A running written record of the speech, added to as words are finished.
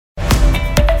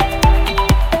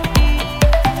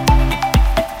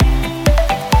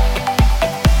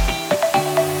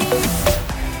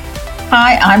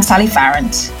Hi, I'm Sally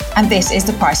Farrant, and this is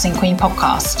the Pricing Queen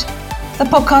podcast. The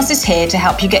podcast is here to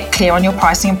help you get clear on your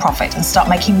pricing and profit and start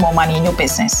making more money in your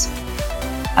business.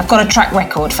 I've got a track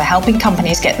record for helping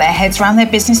companies get their heads around their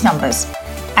business numbers,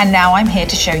 and now I'm here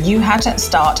to show you how to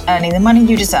start earning the money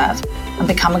you deserve and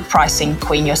become a pricing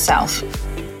queen yourself.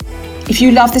 If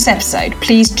you love this episode,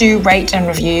 please do rate and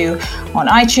review on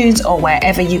iTunes or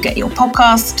wherever you get your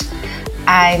podcast,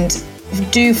 and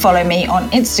do follow me on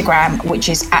Instagram, which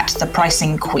is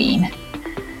 @thepricingqueen.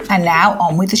 And now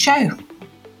on with the show.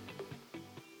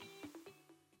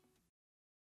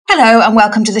 Hello and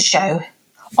welcome to the show.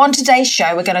 On today's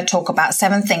show, we're going to talk about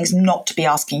 7 things not to be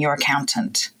asking your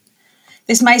accountant.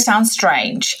 This may sound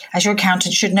strange, as your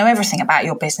accountant should know everything about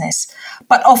your business,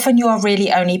 but often you are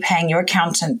really only paying your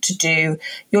accountant to do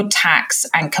your tax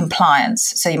and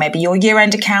compliance. So maybe your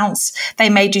year-end accounts, they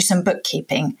may do some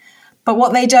bookkeeping. But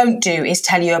what they don't do is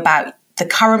tell you about the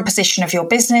current position of your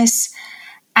business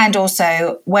and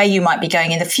also where you might be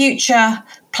going in the future,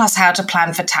 plus how to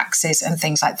plan for taxes and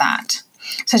things like that.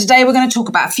 So today we're going to talk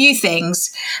about a few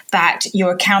things that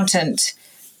your accountant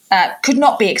could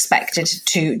not be expected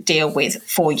to deal with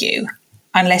for you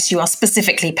unless you are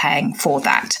specifically paying for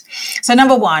that. So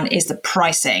number 1 is the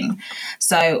pricing.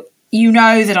 So you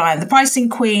know that I am the pricing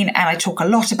queen and I talk a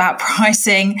lot about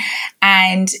pricing,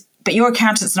 but your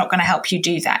accountant's not going to help you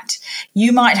do that.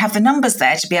 You might have the numbers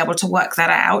there to be able to work that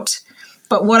out.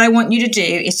 But what I want you to do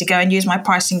is to go and use my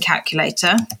pricing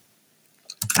calculator.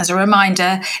 As a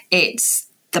reminder, it's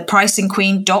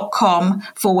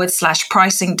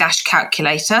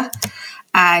thepricingqueen.com/pricing-calculator,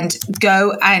 and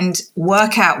go and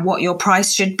work out what your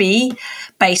price should be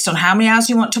based on how many hours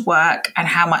you want to work and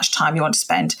how much time you want to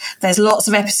spend. There's lots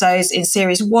of episodes in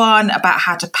series 1 about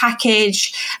how to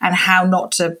package and how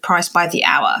not to price by the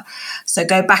hour. So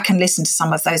go back and listen to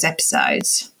some of those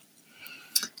episodes.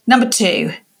 Number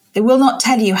 2, they will not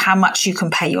tell you how much you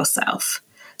can pay yourself.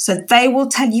 So they will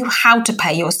tell you how to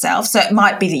pay yourself. So it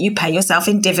might be that you pay yourself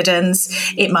in dividends.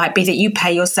 It might be that you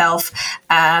pay yourself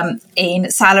in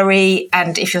salary.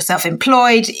 And if you're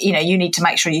self-employed, you need to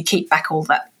make sure you keep back all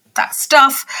that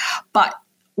stuff. But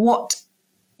what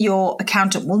your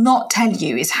accountant will not tell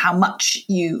you is how much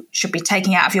you should be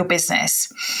taking out of your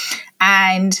business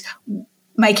and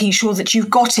making sure that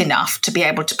you've got enough to be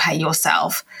able to pay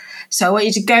yourself. So I want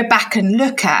you to go back and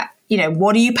look at,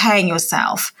 what are you paying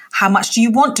yourself? How much do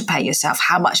you want to pay yourself?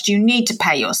 How much do you need to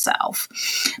pay yourself?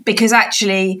 Because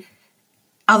actually,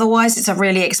 otherwise it's a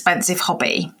really expensive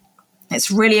hobby.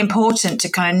 It's really important to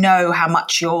kind of know how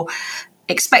much you're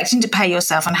expecting to pay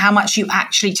yourself and how much you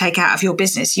actually take out of your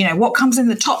business. What comes in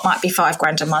the top might be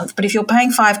 $5,000 a month, but if you're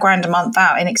paying $5,000 a month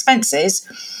out in expenses,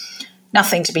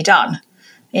 nothing to be done.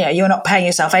 You're not paying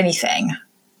yourself anything.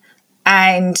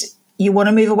 And you want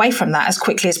to move away from that as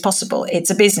quickly as possible.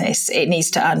 It's a business. It needs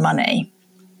to earn money.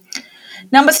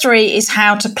 Number 3 is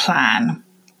how to plan.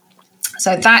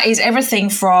 So that is everything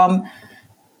from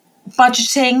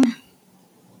budgeting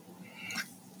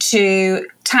to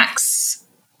tax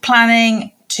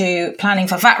planning to planning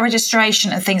for VAT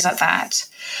registration and things like that.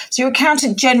 So your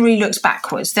accountant generally looks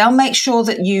backwards. They'll make sure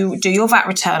that you do your VAT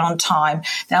return on time.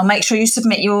 They'll make sure you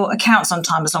submit your accounts on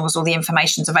time as long as all the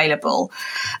information's available.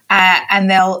 And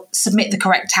they'll submit the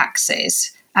correct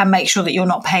taxes and make sure that you're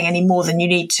not paying any more than you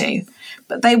need to.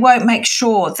 But they won't make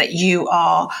sure that you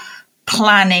are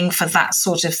planning for that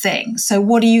sort of thing. So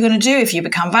what are you going to do if you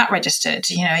become VAT registered?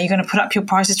 Are you going to put up your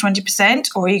prices 20%,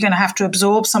 or are you going to have to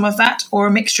absorb some of that, or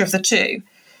a mixture of the two?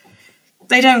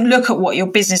 They don't look at what your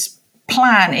business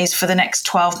plan is for the next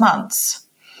 12 months.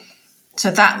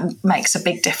 So that makes a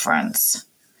big difference.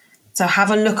 So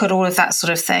have a look at all of that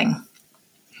sort of thing.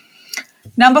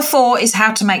 Number 4 is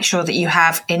how to make sure that you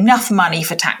have enough money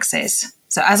for taxes.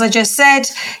 So as I just said,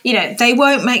 they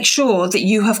won't make sure that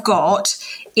you have got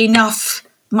enough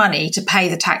money to pay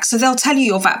the tax. So they'll tell you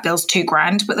your VAT bill's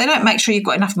 $2,000, but they don't make sure you've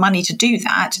got enough money to do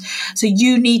that. So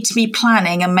you need to be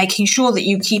planning and making sure that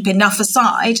you keep enough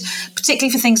aside,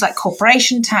 particularly for things like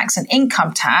corporation tax and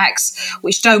income tax,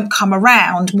 which don't come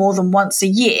around more than once a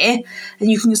year, and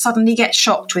you can suddenly get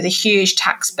shocked with a huge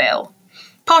tax bill.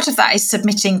 Part of that is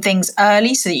submitting things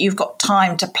early so that you've got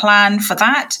time to plan for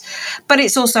that, but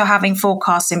it's also having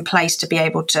forecasts in place to be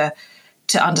able to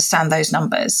understand those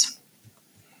numbers.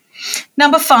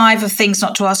 Number 5 of things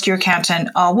not to ask your accountant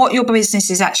are what your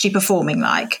business is actually performing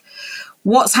like,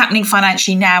 what's happening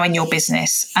financially now in your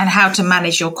business, and how to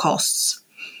manage your costs.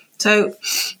 So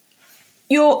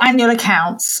your annual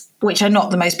accounts, which are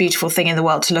not the most beautiful thing in the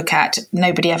world to look at,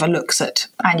 nobody ever looks at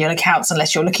annual accounts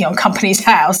unless you're looking on Companies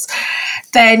House,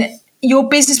 then your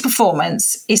business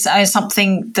performance is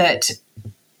something that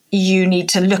you need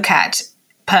to look at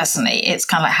personally. It's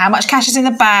kind of like how much cash is in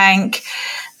the bank,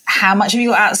 how much have you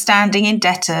got outstanding in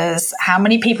debtors, how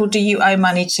many people do you owe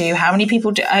money to, how many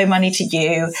people do owe money to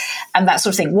you, and that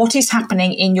sort of thing. What is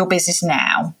happening in your business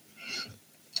now?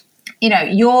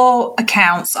 Your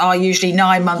accounts are usually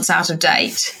 9 months out of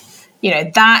date.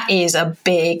 That is a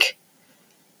big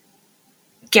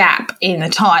gap in the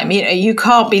time. You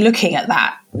can't be looking at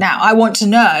that. Now, I want to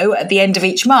know at the end of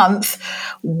each month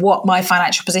what my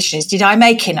financial position is. Did I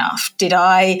make enough? Did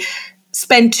I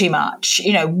spend too much?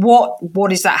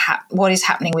 What is that? What is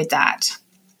happening with that?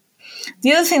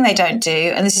 The other thing they don't do,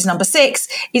 and this is number 6,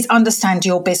 is understand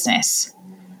your business,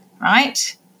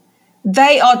 right?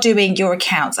 They are doing your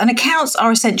accounts, and accounts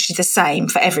are essentially the same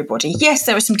for everybody. Yes,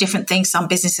 there are some different things. Some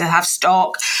businesses have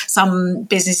stock, some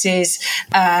businesses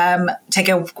take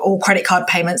all credit card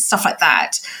payments, stuff like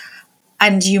that.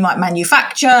 And you might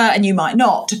manufacture and you might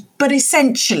not. But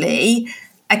essentially,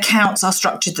 accounts are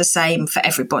structured the same for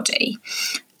everybody.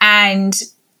 And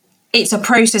it's a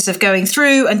process of going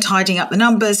through and tidying up the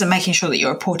numbers and making sure that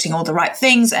you're reporting all the right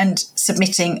things and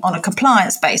submitting on a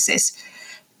compliance basis.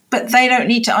 But they don't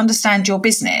need to understand your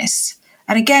business.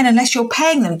 And again, unless you're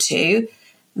paying them to,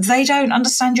 they don't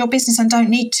understand your business and don't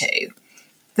need to.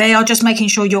 They are just making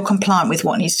sure you're compliant with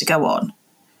what needs to go on.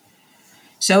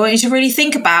 So I want you to really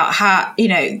think about how,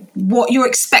 what you're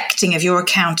expecting of your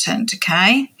accountant,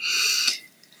 okay?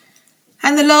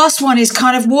 And the last one is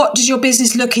kind of, what does your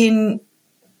business look in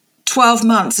 12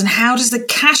 months and how does the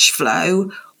cash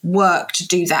flow work to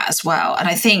do that as well? And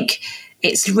I think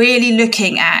it's really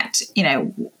looking at,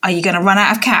 are you going to run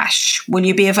out of cash? Will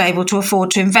you be able to afford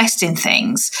to invest in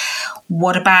things?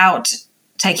 What about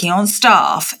taking on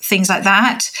staff? Things like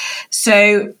that.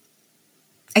 So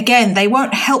again, they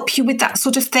won't help you with that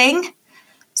sort of thing.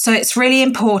 So it's really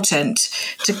important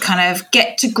to kind of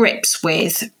get to grips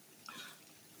with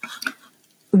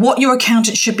what your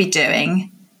accountant should be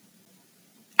doing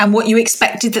and what you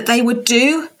expected that they would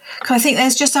do. Because I think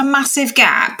there's just a massive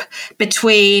gap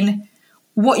between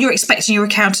what you're expecting your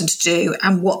accountant to do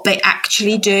and what they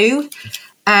actually do.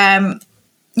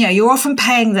 You're often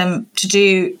paying them to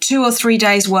do 2 or 3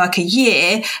 days work a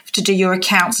year to do your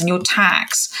accounts and your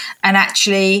tax. And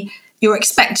actually, you're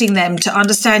expecting them to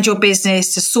understand your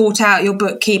business, to sort out your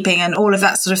bookkeeping and all of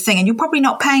that sort of thing. And you're probably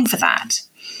not paying for that.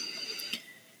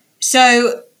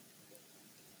 So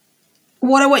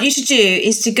what I want you to do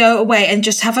is to go away and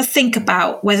just have a think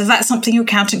about whether that's something your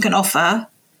accountant can offer.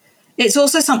 It's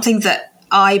also something that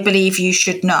I believe you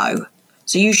should know.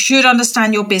 So you should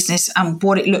understand your business and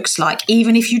what it looks like.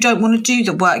 Even if you don't want to do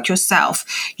the work yourself,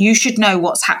 you should know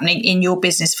what's happening in your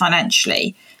business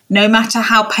financially, no matter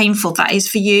how painful that is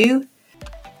for you.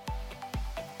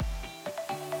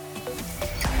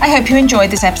 I hope you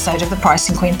enjoyed this episode of the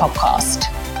Pricing Queen podcast.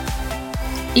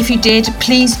 If you did,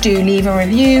 please do leave a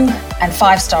review, and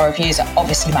 5-star reviews are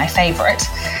obviously my favourite,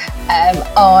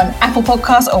 on Apple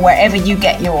Podcasts or wherever you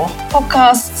get your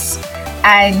podcasts.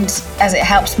 And as it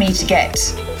helps me to get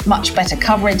much better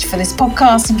coverage for this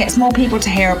podcast and gets more people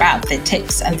to hear about the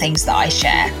tips and things that I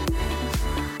share.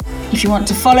 If you want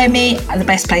to follow me, the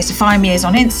best place to find me is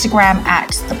on Instagram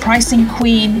at The Pricing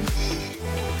Queen.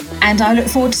 And I look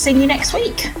forward to seeing you next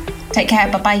week. Take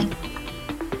care. Bye-bye.